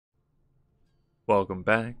Welcome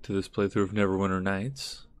back to this playthrough of Neverwinter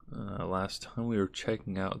Nights. Last time we were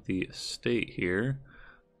checking out the estate here.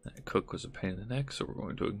 That cook was a pain in the neck, so we're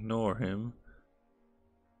going to ignore him.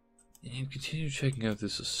 And continue checking out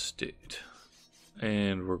this estate.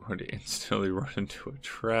 And we're going to instantly run into a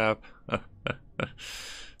trap.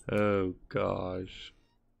 Oh gosh.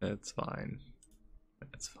 That's fine.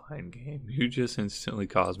 That's fine, game. You just instantly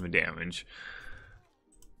caused me damage.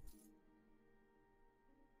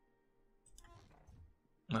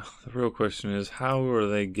 The real question is, how are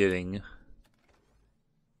they getting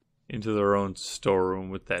into their own storeroom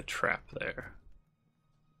with that trap there?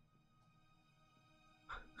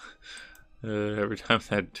 Every time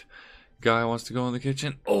that guy wants to go in the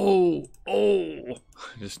kitchen, oh,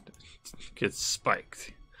 just gets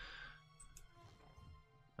spiked.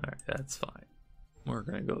 Alright, that's fine. We're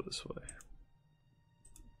gonna go this way.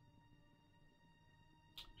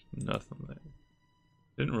 Nothing there.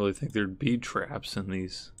 Didn't really think there'd be traps in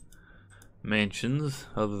these mansions,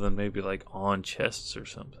 other than maybe like on chests or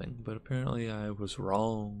something, but apparently I was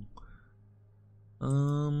wrong.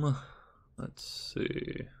 Let's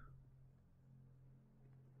see.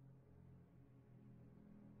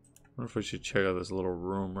 I wonder if we should check out this little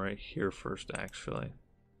room right here first, actually.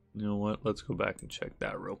 You know what? Let's go back and check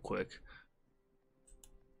that real quick.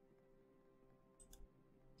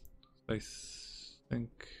 I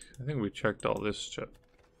think we checked all this.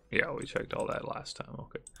 Yeah, we checked all that last time.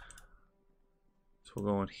 Okay. So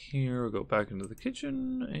we'll go in here, we'll go back into the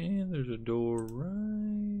kitchen, and there's a door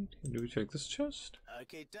right here. Do we check this chest?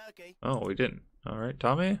 Okay. Oh, we didn't. Alright,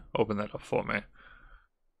 Tommy, open that up for me.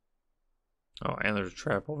 Oh, and there's a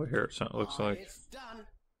trap over here, so it looks like. It's done.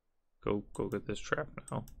 Go get this trap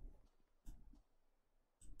now.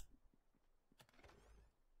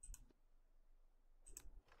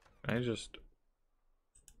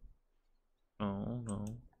 Oh, no.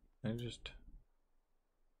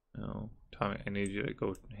 No. Tommy, I need you to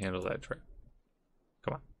go handle that trap.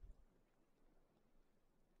 Come on.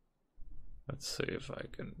 Let's see if I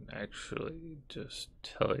can actually just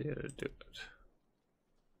tell you to do it.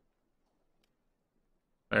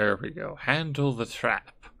 There we go. Handle the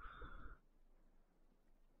trap.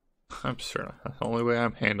 I'm sure the only way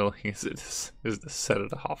I'm handling is to set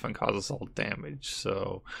it off and cause us all damage.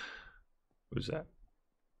 So, who's that?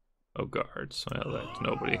 Oh, guards. Well, that's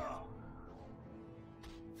nobody.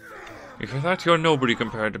 If I thought you're nobody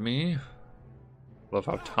compared to me. Love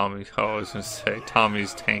how I was gonna say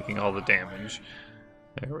Tommy's tanking all the damage.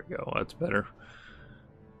 There we go. That's better.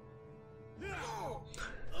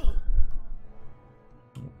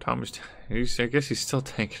 I guess he's still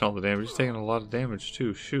tanking all the damage. He's taking a lot of damage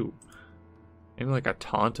too. Shoot. Maybe like a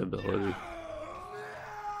taunt ability.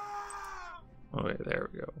 Oh yeah, there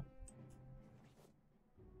we go.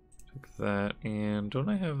 Take that, and don't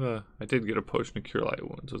I have a... I did get a potion to cure light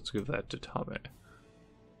wounds. Let's give that to Tommy.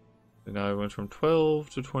 And now I went from 12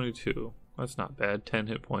 to 22. That's not bad. 10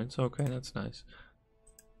 hit points. Okay, that's nice.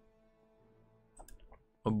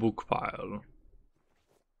 A book pile.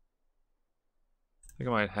 I think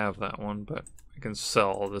I might have that one, but I can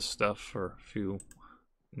sell all this stuff for a few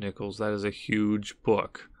nickels. That is a huge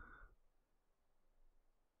book.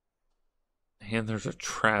 And there's a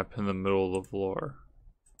trap in the middle of the floor.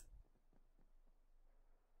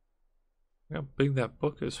 How big that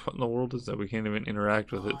book is. What in the world is that? We can't even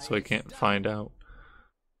interact with it, so I can't find out.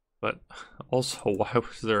 But also, why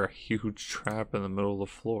was there a huge trap in the middle of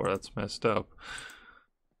the floor? That's messed up.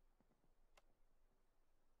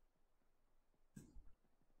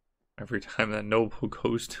 Every time that noble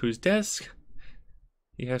goes to his desk,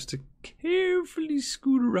 he has to carefully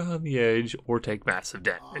scoot around the edge or take massive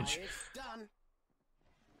damage.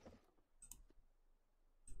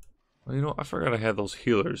 Well, you know, I forgot I had those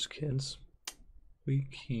healers, kids. We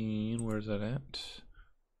can... Where's that at?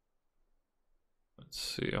 Let's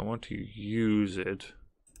see. I want to use it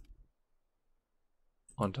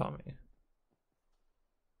on Tommy.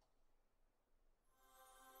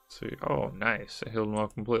 Let's see. Oh, nice. I healed him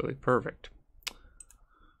up completely. Perfect.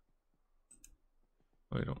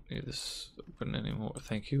 We don't need this open anymore.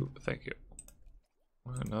 Thank you. Thank you.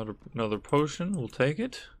 Another potion. We'll take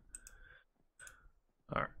it.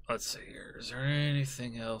 Alright, let's see here. Is there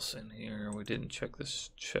anything else in here? We didn't check this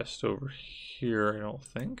chest over here, I don't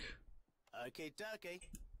think. Okay.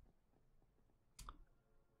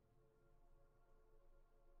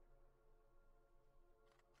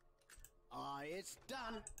 It's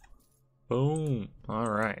done. Boom.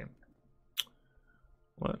 Alright.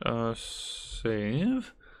 Let us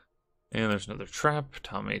save. And there's another trap.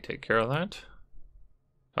 Tommy, take care of that.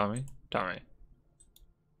 Tommy.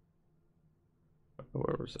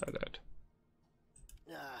 Where was that at?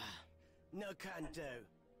 No can do.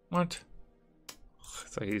 What?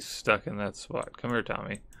 It's like he's stuck in that spot. Come here,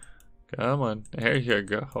 Tommy. Come on. There you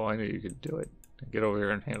go. Oh, I knew you could do it. Get over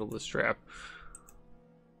here and handle this trap.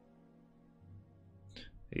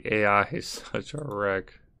 The AI is such a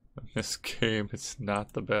wreck. In this game, it's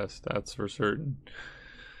not the best, that's for certain.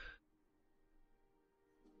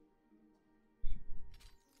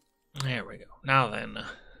 There we go. Now then.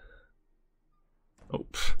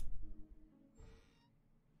 Oops.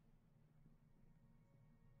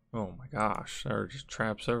 Oh my gosh, there are just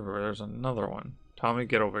traps everywhere. There's another one. Tommy,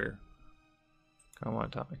 get over here. Come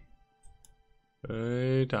on, Tommy.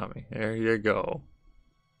 Hey, Tommy. There you go.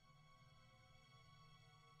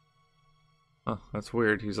 Oh, that's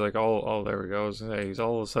weird. He's like, oh, there we go. He's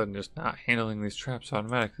all of a sudden just not handling these traps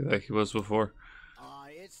automatically like he was before.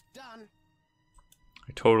 It's done.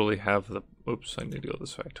 I totally have the... Oops, I need to go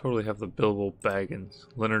this way. I totally have the Bilbo Baggins.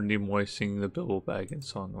 Leonard Nimoy singing the Bilbo Baggins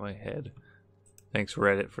song in my head. Thanks,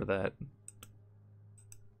 Reddit, for that.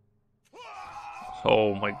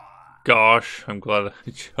 Oh my gosh. I'm glad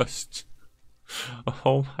I just...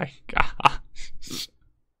 Oh my gosh.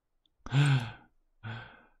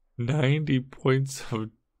 90 points of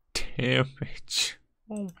damage.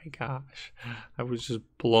 Oh my gosh. I was just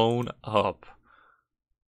blown up.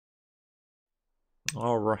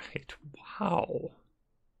 Alright. Wow.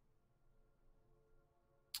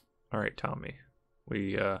 Alright, Tommy.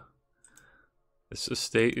 We this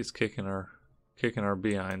estate is kicking our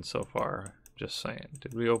behind so far. Just saying.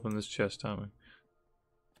 Did we open this chest, Tommy?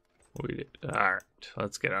 We did. Alright,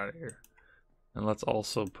 let's get out of here. And let's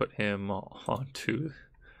also put him onto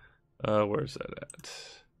where's that at?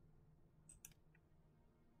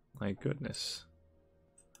 My goodness.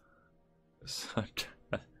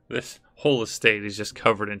 This whole estate is just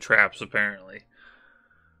covered in traps, apparently.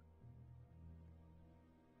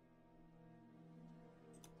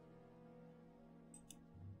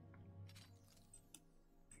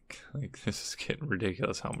 Like, this is getting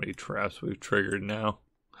ridiculous how many traps we've triggered now.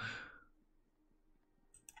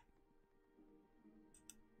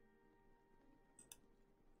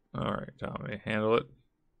 Alright, Tommy, handle it.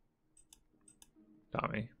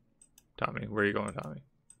 Tommy, where are you going, Tommy?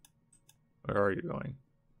 Where are you going?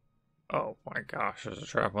 Oh my gosh, there's a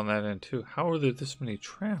trap on that end too. How are there this many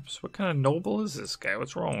traps? What kind of noble is this guy?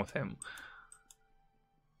 What's wrong with him?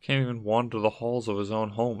 Can't even wander the halls of his own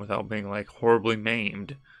home without being, like, horribly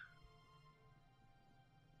maimed.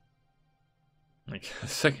 Like, the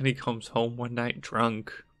second he comes home one night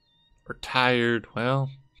drunk or tired,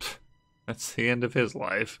 well, that's the end of his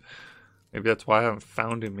life. Maybe that's why I haven't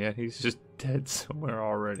found him yet. He's just dead somewhere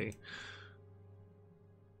already.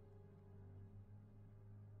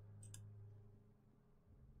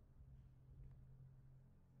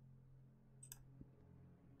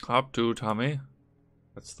 Up to Tommy.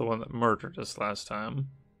 That's the one that murdered us last time.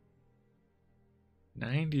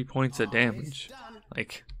 90 points of damage.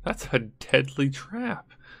 Like, that's a deadly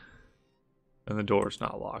trap. And the door's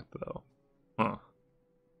not locked, though. Huh.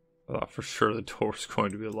 I thought for sure the door was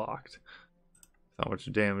going to be locked. How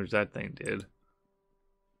much damage that thing did.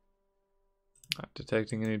 Not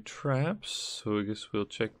detecting any traps, so I guess we'll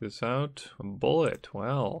check this out. A bullet,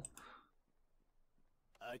 well.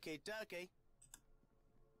 Okay, dokie.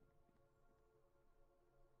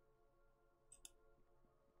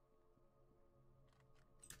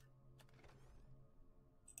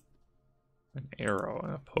 An arrow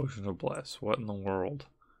and a potion of bless. What in the world?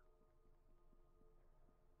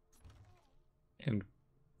 And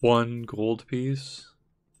one gold piece?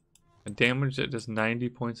 A damage that does 90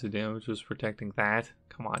 points of damage was protecting that?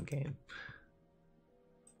 Come on, game.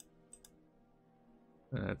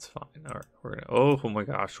 That's fine. Alright, we're gonna... Oh my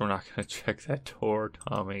gosh, we're not gonna check that door,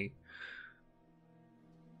 Tommy.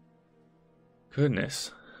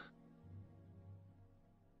 Goodness.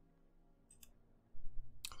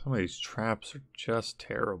 Some of these traps are just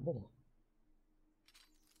terrible.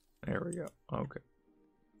 There we go. Okay.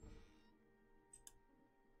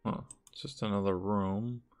 Huh. It's just another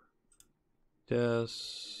room.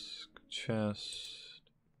 Desk. Chest.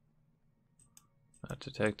 Not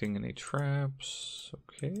detecting any traps.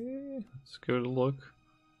 Okay. Let's give it a look.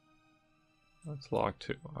 That's locked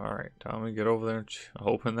too. Alright, Tommy, get over there and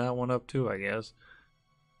open that one up too, I guess.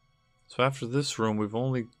 So after this room, we've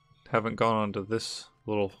only haven't gone onto this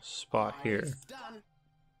little spot here.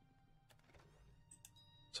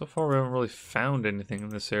 So far we haven't really found anything in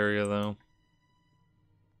this area though.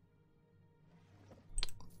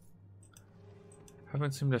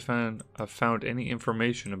 Haven't seemed to have found any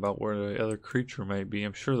information about where the other creature might be.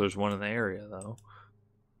 I'm sure there's one in the area though.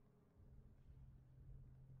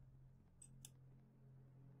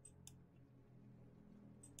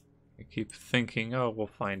 keep thinking, oh, we'll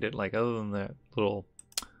find it. Like, other than that little,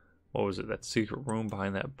 what was it, that secret room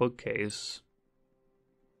behind that bookcase.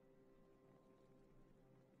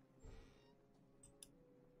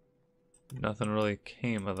 Nothing really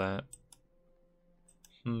came of that.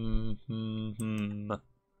 We'll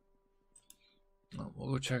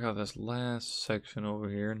go check out this last section over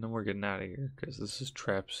here, and then we're getting out of here, because this is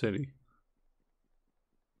Trap City.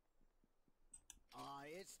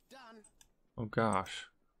 It's done. Oh gosh.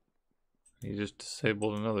 He just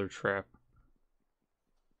disabled another trap.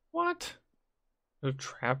 What? There's a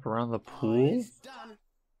trap around the pool? It's done.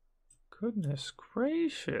 Goodness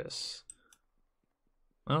gracious.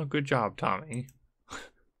 Well, good job, Tommy.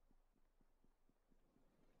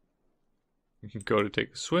 You can go to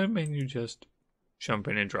take a swim and you just jump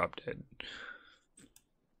in and drop dead.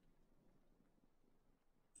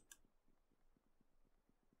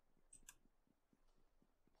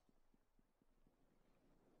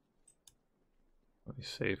 Let me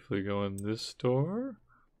safely go in this door.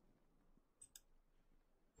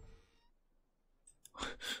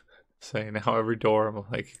 Saying now every door I'm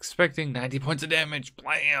like expecting 90 points of damage.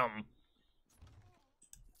 Blam!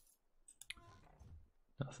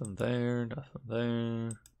 Nothing there, nothing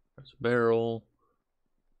there. There's a barrel.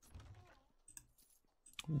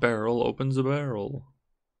 Barrel opens a barrel.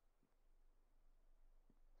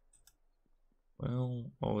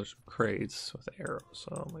 Well, there's some crates with arrows.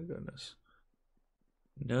 Oh my goodness.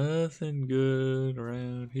 Nothing good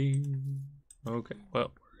around here. Okay,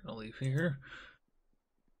 well, we're gonna leave here.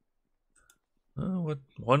 What?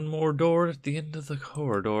 One more door at the end of the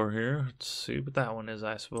corridor here. Let's see what that one is,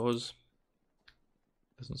 I suppose.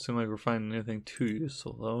 Doesn't seem like we're finding anything too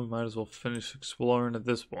useful, though. We might as well finish exploring at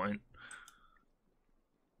this point.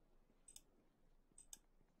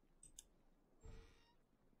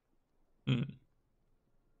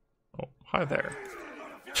 Oh, hi there.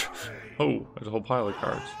 Oh, there's a whole pile of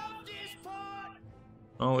cards.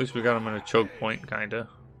 Well, at least we got them in a choke point, kinda.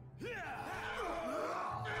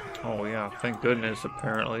 Oh yeah, thank goodness,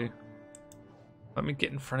 apparently. Let me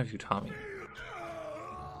get in front of you, Tommy.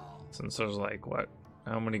 Since there's like, what?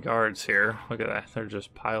 How many guards here? Look at that, they're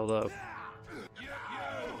just piled up.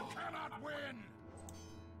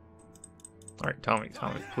 Alright, Tommy,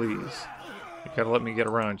 please. You gotta let me get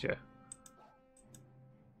around you.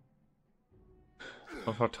 I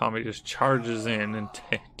love how Tommy just charges in and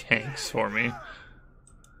tanks for me.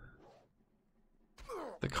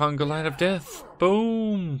 The conga line of death!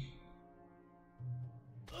 Boom!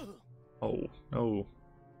 Oh, no.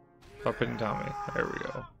 Stop hitting Tommy. There we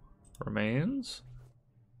go. Remains.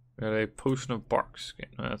 We got a potion of bark skin.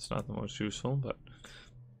 That's not the most useful, but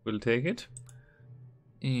we'll take it.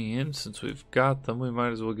 And since we've got them, we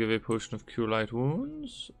might as well give a potion of cure light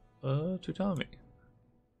wounds to Tommy.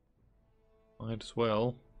 Might as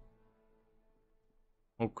well.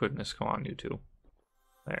 Oh goodness, come on, you two.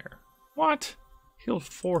 There. What? Healed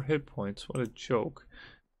 4 hit points. What a joke.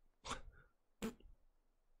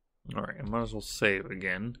 Alright, I might as well save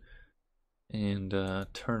again. And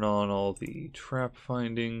turn on all the trap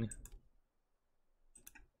finding.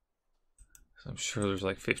 I'm sure there's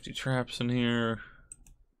like 50 traps in here.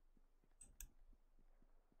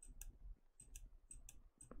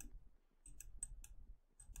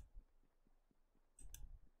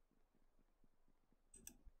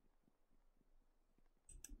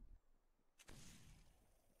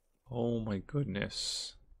 Oh my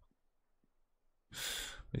goodness.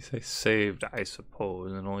 At least I saved, I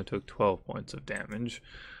suppose, and only took 12 points of damage.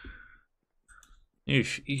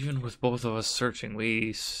 Eesh, even with both of us searching,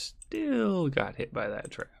 we still got hit by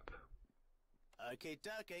that trap. Okay,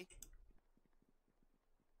 dokie.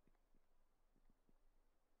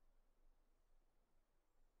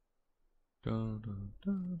 Dun, dun,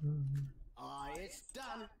 dun, dun. It's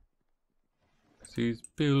done. He's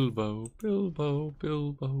Bilbo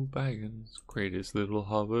Baggins, greatest little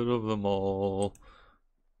hobbit of them all.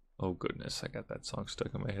 Oh goodness, I got that song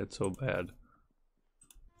stuck in my head so bad.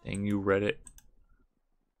 Dang you, Reddit.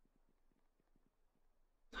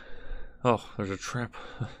 Oh, there's a trap.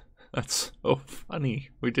 That's so funny.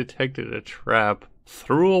 We detected a trap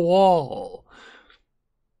through a wall.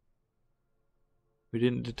 We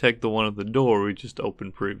didn't detect the one at the door we just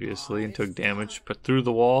opened previously and took damage, but through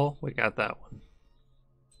the wall, we got that one.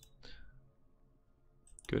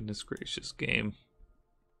 Goodness gracious, game.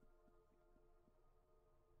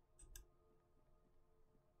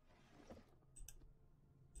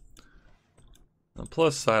 On the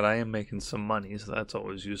plus side, I am making some money, so that's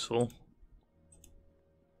always useful.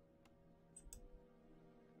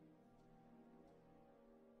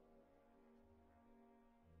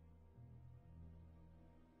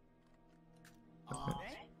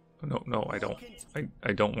 no, I don't.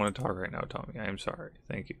 I don't want to talk right now, Tommy. I am sorry.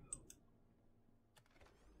 Thank you.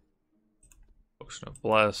 Potion of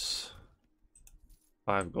Bless.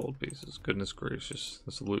 5 gold pieces. Goodness gracious.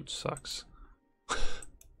 This loot sucks.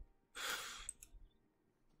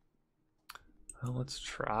 Well, let's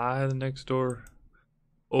try the next door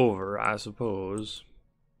over, I suppose.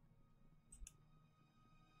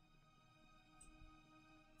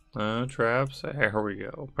 Traps. Here we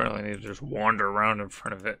go. Apparently I need to just wander around in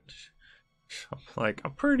front of it.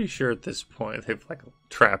 I'm pretty sure at this point they've like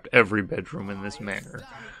trapped every bedroom in this manner.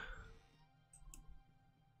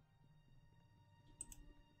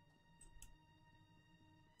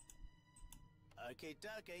 Okay,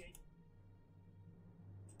 dokie.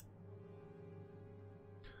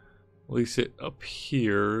 At least it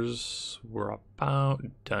appears we're about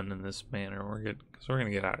done in this manner. We're good, because we're gonna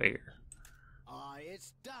get out of here.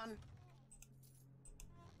 It's done.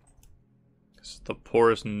 This is the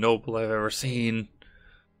poorest noble I've ever seen.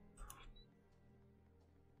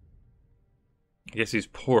 I guess he's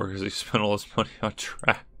poor because he spent all his money on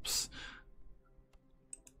traps.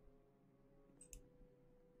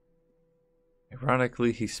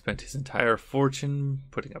 Ironically, he spent his entire fortune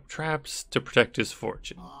putting up traps to protect his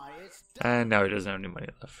fortune. And now he doesn't have any money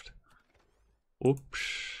left.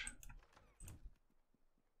 Oops.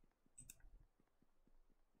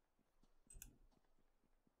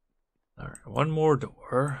 Alright, one more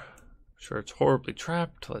door. I'm sure it's horribly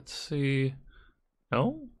trapped. Let's see.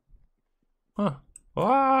 No? Huh.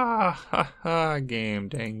 Ah! Ha ha! Game,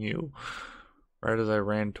 dang you. Right as I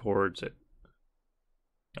ran towards it.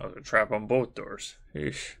 Oh, there's a trap on both doors.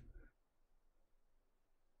 Eesh.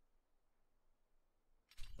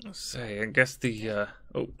 Let's say, I guess the,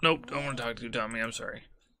 oh, nope, don't want to talk to you, Tommy, I'm sorry.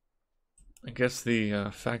 I guess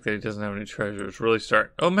the, fact that he doesn't have any treasures really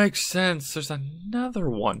start... Oh, makes sense, there's another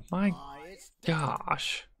one, my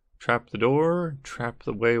gosh. Trap the door, trap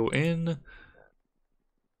the way in,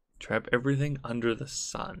 trap everything under the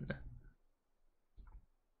sun.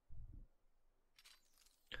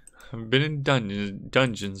 I've been in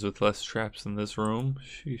dungeons with less traps than this room.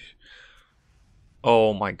 Sheesh.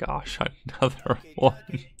 Oh my gosh, another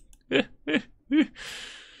one.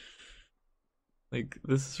 Like,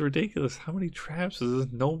 this is ridiculous. How many traps does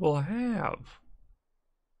this noble have?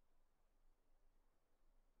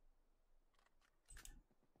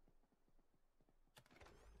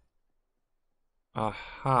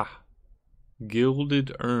 Aha.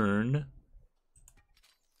 Gilded urn.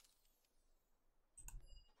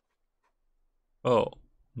 Oh.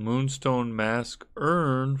 Moonstone mask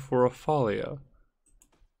urn for Ophalia.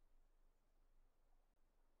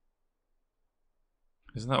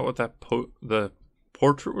 Isn't that what that the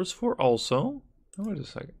portrait was for also? Oh, wait a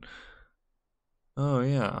second. Oh,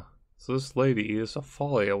 yeah. So this lady, this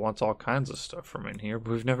Ophalia, wants all kinds of stuff from in here,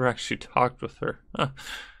 but we've never actually talked with her. Huh.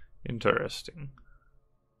 Interesting.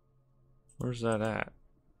 Where's that at?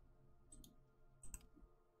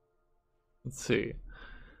 Let's see.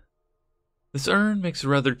 This urn makes a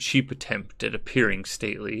rather cheap attempt at appearing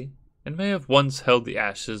stately, and may have once held the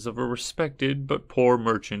ashes of a respected but poor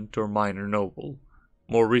merchant or minor noble.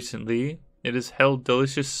 More recently, it has held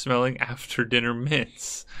delicious-smelling after-dinner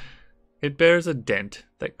mints. It bears a dent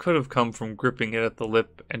that could have come from gripping it at the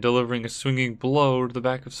lip and delivering a swinging blow to the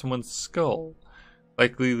back of someone's skull,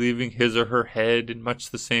 likely leaving his or her head in much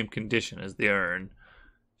the same condition as the urn.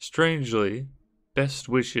 Strangely, Best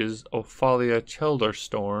Wishes Ophalia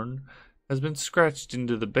Chelderstorn has been scratched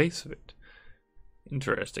into the base of it.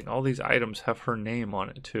 Interesting, all these items have her name on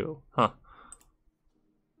it too. Huh.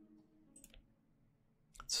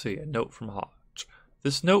 Let's see, a note from Hodge.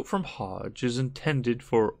 This note from Hodge is intended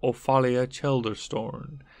for Ophalia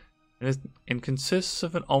Chelderstorn, and consists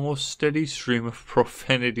of an almost steady stream of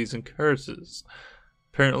profanities and curses.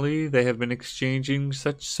 Apparently, they have been exchanging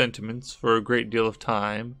such sentiments for a great deal of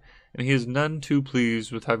time, and he is none too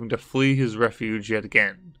pleased with having to flee his refuge yet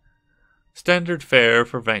again. Standard fare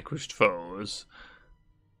for vanquished foes.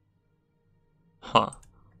 Huh.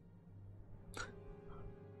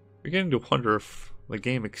 Beginning to wonder if the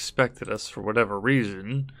game expected us, for whatever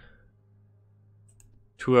reason,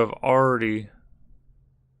 to have already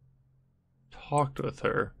talked with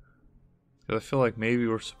her. Because I feel like maybe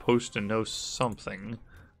we're supposed to know something.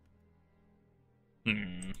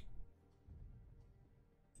 Okay,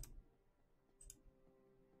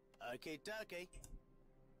 dokie.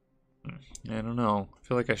 I don't know. I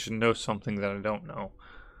feel like I should know something that I don't know.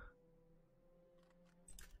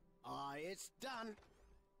 It's done.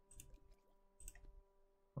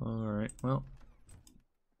 Alright, well.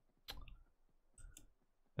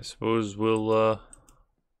 I suppose we'll,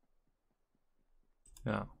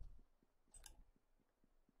 yeah.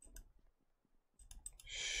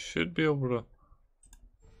 should be able to... I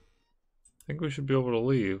think we should be able to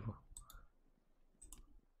leave.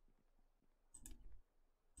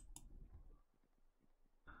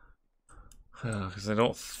 Because I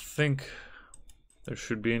don't think there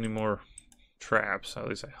should be any more traps. At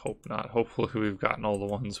least I hope not. Hopefully we've gotten all the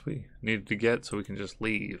ones we needed to get so we can just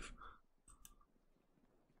leave.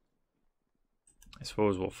 I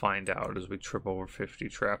suppose we'll find out as we trip over 50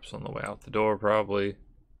 traps on the way out the door, probably.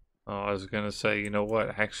 Oh, I was going to say, you know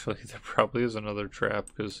what? Actually, there probably is another trap,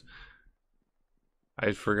 because I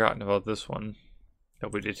had forgotten about this one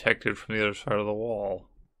that we detected from the other side of the wall.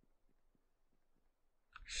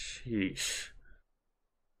 Sheesh.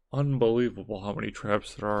 Unbelievable how many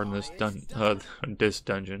traps there are in this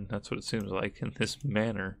dungeon. That's what it seems like, in this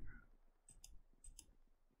manner.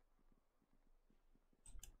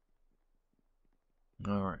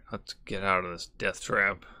 Alright, let's get out of this death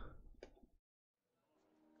trap.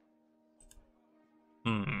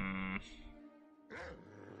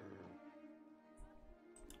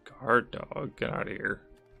 Guard dog, get out of here.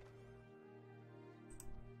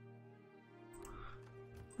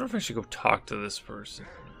 I wonder if I should go talk to this person.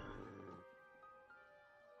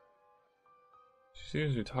 She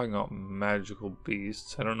seems to be talking about magical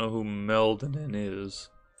beasts. I don't know who Meldonin is.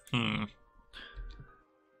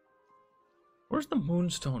 Where's the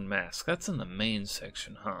Moonstone Mask? That's in the main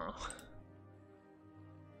section, huh?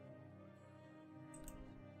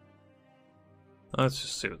 Let's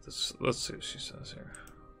just see what this... Let's see what she says here.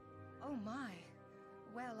 Oh my.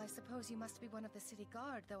 Well, I suppose you must be one of the city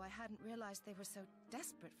guard, though I hadn't realized they were so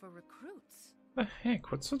desperate for recruits. The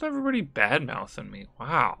heck? What's with everybody bad-mouthing me?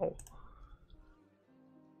 Wow.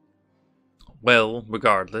 Well,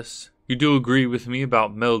 regardless, you do agree with me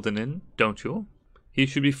about Meldonin, don't you? He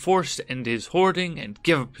should be forced to end his hoarding and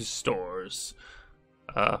give up his stores.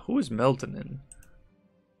 Who is Meldonin?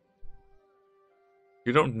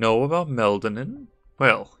 You don't know about Meldonin?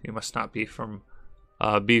 Well, you must not be from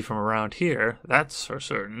around here, that's for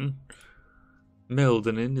certain.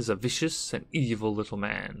 Meldonin is a vicious and evil little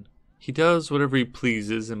man. He does whatever he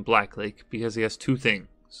pleases in Blacklake because he has two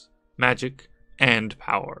things: magic and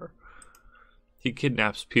power. He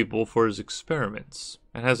kidnaps people for his experiments,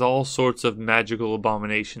 and has all sorts of magical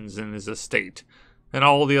abominations in his estate, and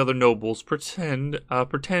all the other nobles pretend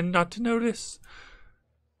not to notice.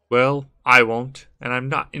 Well, I won't, and I'm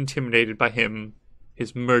not intimidated by him.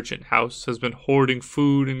 His merchant house has been hoarding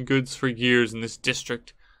food and goods for years in this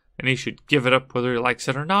district, and he should give it up whether he likes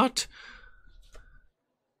it or not.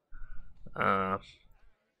 And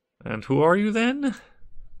who are you then?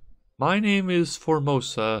 My name is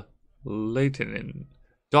Formosa Leitinen,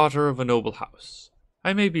 daughter of a noble house.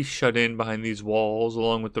 I may be shut in behind these walls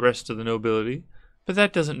along with the rest of the nobility, but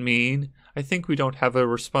that doesn't mean I think we don't have a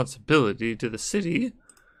responsibility to the city.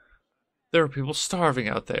 There are people starving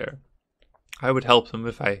out there. I would help them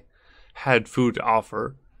if I had food to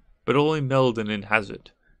offer, but only Meldonin has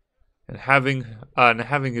it. And having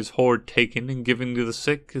his hoard taken and given to the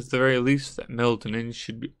sick is the very least that Meldonin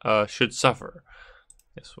should suffer.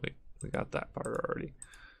 Yes, we got that part already.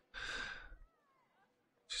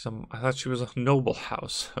 I thought she was a noble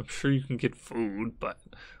house. I'm sure you can get food, but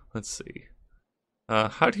let's see.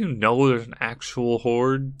 How do you know there's an actual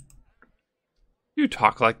hoard? You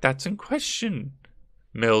talk like that's in question.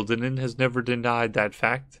 Meldonin has never denied that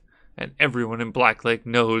fact, and everyone in Blacklake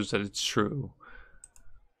knows that it's true.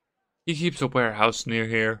 He keeps a warehouse near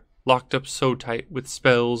here, locked up so tight with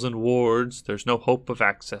spells and wards there's no hope of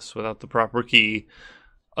access without the proper key.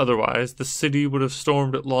 Otherwise, the city would have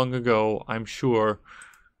stormed it long ago, I'm sure.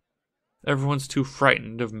 Everyone's too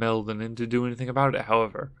frightened of Meldonin to do anything about it,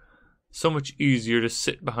 however. So much easier to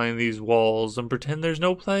sit behind these walls and pretend there's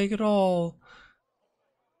no plague at all.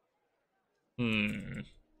 I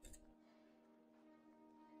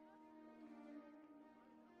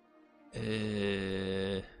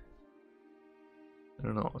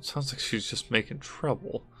don't know. It sounds like she's just making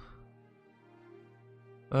trouble.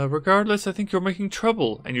 Regardless, I think you're making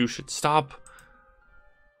trouble, and you should stop.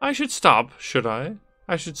 I should stop, should I?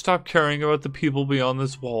 I should stop caring about the people beyond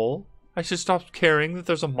this wall. I should stop caring that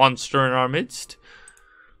there's a monster in our midst.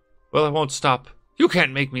 Well, I won't stop. You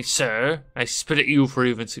can't make me, sir. I spit at you for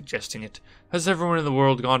even suggesting it. Has everyone in the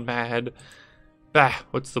world gone mad? Bah,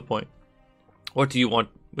 what's the point? What do you want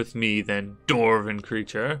with me, then, dwarven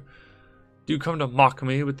creature? Do you come to mock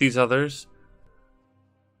me with these others?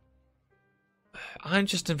 I'm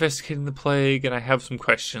just investigating the plague, and I have some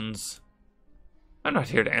questions. I'm not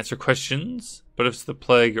here to answer questions, but if it's the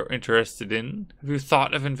plague you're interested in, have you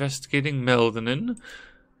thought of investigating Meldonin?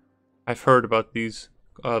 I've heard about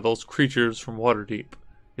those creatures from Waterdeep.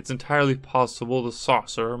 It's entirely possible the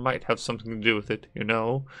sorcerer might have something to do with it, you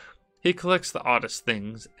know. He collects the oddest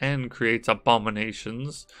things and creates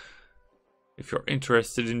abominations. If you're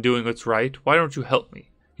interested in doing what's right, why don't you help me?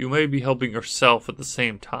 You may be helping yourself at the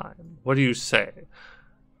same time. What do you say?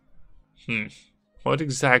 What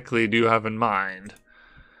exactly do you have in mind?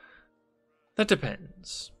 That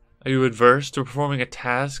depends. Are you adverse to performing a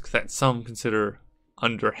task that some consider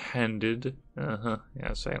underhanded?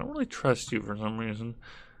 Yeah, so I don't really trust you for some reason.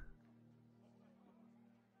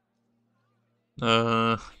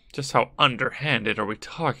 Just how underhanded are we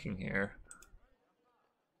talking here?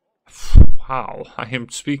 Wow, I am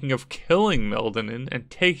speaking of killing Meldonin and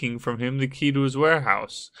taking from him the key to his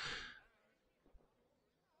warehouse.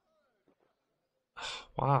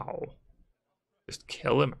 Wow. Just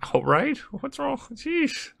kill him outright? What's wrong?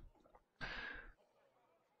 Jeez.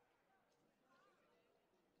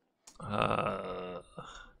 I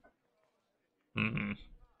don't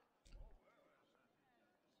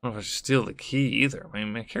know if I should steal the key either. I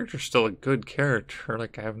mean, my character's still a good character.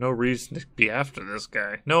 Like, I have no reason to be after this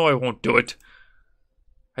guy. No, I won't do it.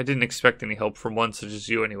 I didn't expect any help from one such as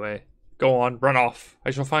you anyway. Go on, run off. I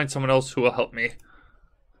shall find someone else who will help me.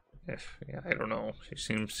 Yeah, I don't know.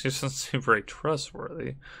 She doesn't seem very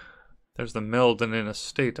trustworthy. There's the Meldonin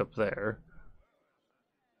estate up there.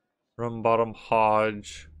 Rumbottom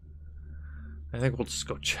Hodge. I think we'll just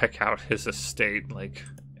go check out his estate. Like,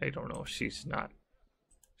 I don't know. She's not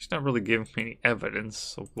really giving me any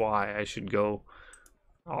evidence of why I should go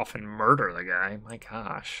off and murder the guy. My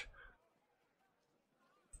gosh.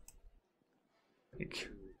 Like,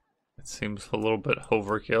 it seems a little bit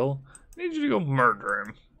overkill. I need you to go murder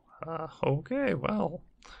him. Okay, well.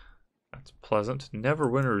 That's pleasant.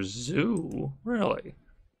 Neverwinter Zoo? Really?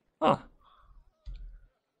 Huh.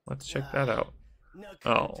 Let's check that out.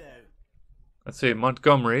 Oh. Let's see.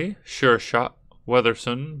 Montgomery, Sure Shot,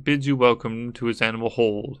 Weatherson bids you welcome to his animal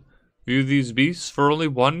hold. View these beasts for only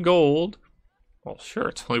 1 gold. Well, sure,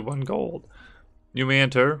 it's only 1 gold. You may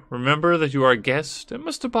enter. Remember that you are a guest and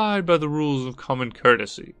must abide by the rules of common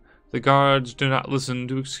courtesy. The guards do not listen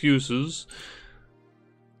to excuses.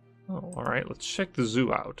 Oh, alright, let's check the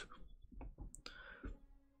zoo out.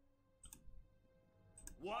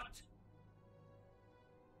 What?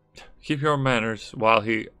 Keep your manners while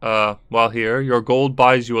here. Your gold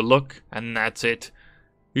buys you a look, and that's it.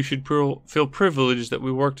 You should feel privileged that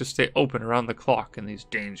we work to stay open around the clock in these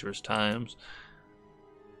dangerous times.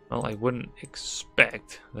 Well, I wouldn't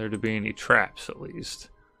expect there to be any traps, at least.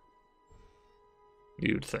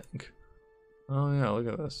 You'd think. Oh yeah, look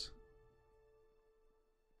at this.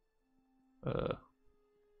 Can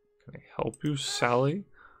I help you, Sally?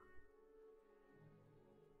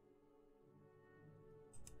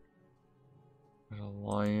 There's a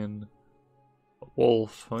lion, a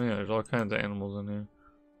wolf. Oh yeah, there's all kinds of animals in here.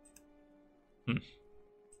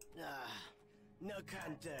 No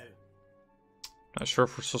can do. Not sure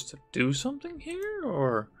if we're supposed to do something here,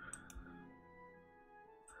 or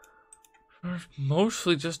there's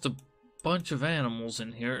mostly just a bunch of animals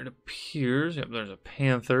in here, it appears. Yep, there's a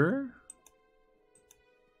panther.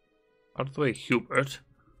 Out of the way, Hubert.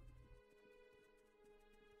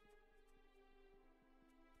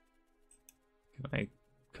 Can I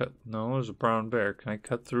cut? No, there's a brown bear. Can I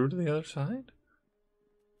cut through to the other side?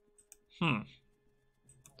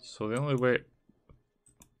 So the only way...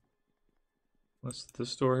 What's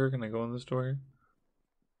this door here? Can I go in this door here?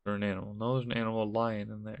 Is there an animal? No, there's an animal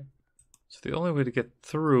lion in there. So the only way to get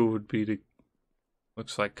through would be to...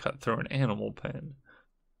 Looks like cut through an animal pen.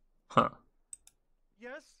 Huh.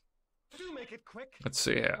 Yes? Do make it quick. Let's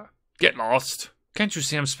see here. Get lost. Can't you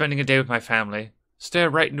see I'm spending a day with my family? Stare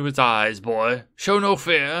right into his eyes, boy. Show no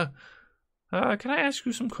fear. Can I ask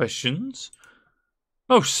you some questions?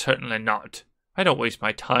 Most certainly not. I don't waste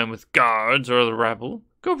my time with guards or the rabble.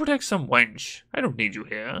 Go protect some wench. I don't need you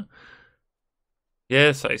here.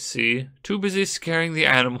 Yes, I see. Too busy scaring the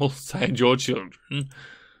animals and your children.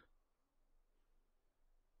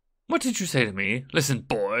 What did you say to me? Listen,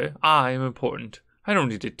 boy, I am important. I don't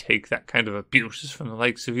need to take that kind of abuse from the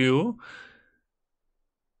likes of you.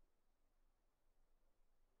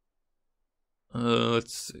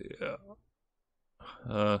 Let's see.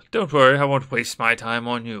 Don't worry, I won't waste my time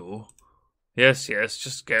on you. Yes,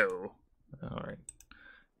 just go. Alright.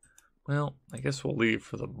 Well, I guess we'll leave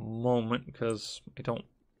for the moment, because I don't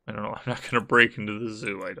know, I'm not going to break into the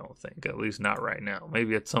zoo, I don't think. At least not right now.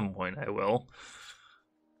 Maybe at some point I will.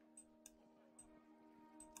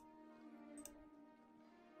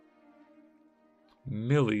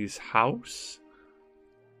 Millie's house?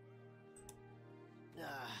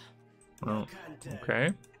 Oh,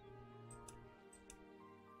 okay.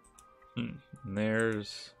 And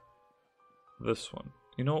there's this one.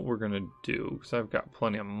 You know what we're gonna do? Because I've got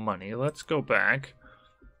plenty of money. Let's go back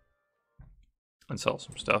and sell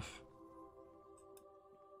some stuff.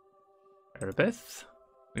 Arabeth,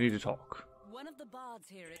 we need to talk. One of the bards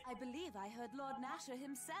here. I believe I heard Lord Nasher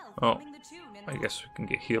himself Oh, humming the tune in I guess we can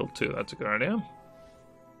get healed too. That's a good idea.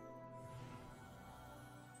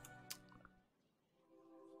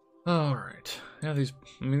 Alright. Yeah,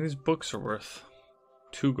 these books are worth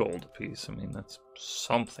 2 gold apiece. I mean, that's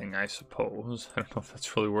something, I suppose. I don't know if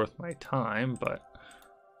that's really worth my time, but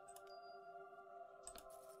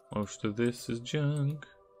most of this is junk.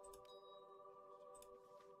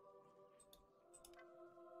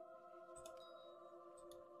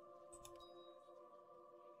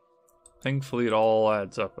 Thankfully, it all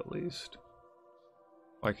adds up at least.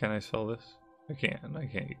 Why can't I sell this? I can't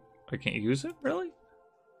use it? Really?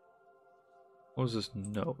 What was this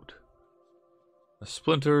note? A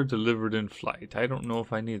splinter delivered in flight. I don't know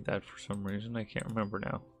if I need that for some reason. I can't remember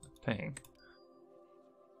now. Dang.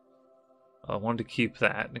 I wanted to keep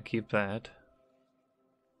that and keep that.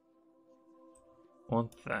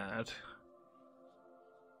 Want that.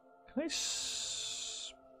 Can I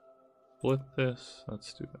split this?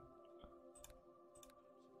 Let's do that.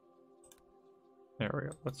 There we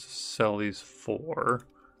go. Let's sell these 4.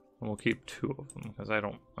 And we'll keep 2 of them because I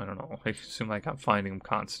don't know. It seems like I'm finding them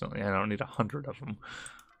constantly. I don't need 100 of them.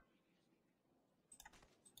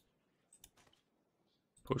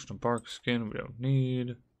 Potion of bark skin we don't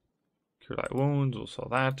need. Cure light wounds. We'll sell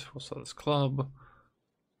that. We'll sell this club.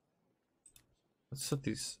 Let's set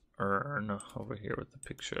these urn over here with the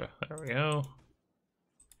picture. There we go.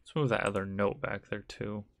 Let's move that other note back there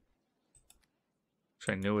too.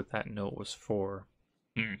 Actually, I knew what that note was for.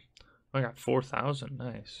 I got 4,000.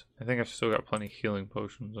 Nice. I think I've still got plenty of healing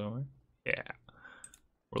potions, don't I? Yeah.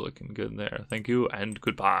 We're looking good there. Thank you and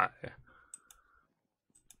goodbye.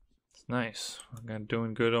 It's nice. We're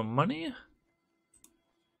doing good on money.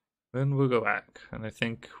 Then we'll go back. And I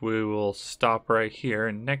think we will stop right here.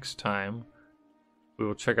 And next time, we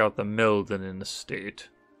will check out the Milden estate.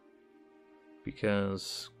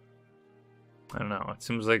 Because, I don't know. It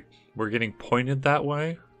seems like we're getting pointed that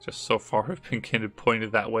way. Just so far, we've been kind of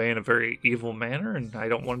pointed that way in a very evil manner, and I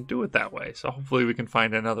don't want to do it that way. So hopefully we can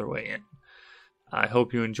find another way in. I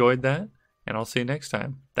hope you enjoyed that, and I'll see you next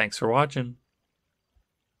time. Thanks for watching.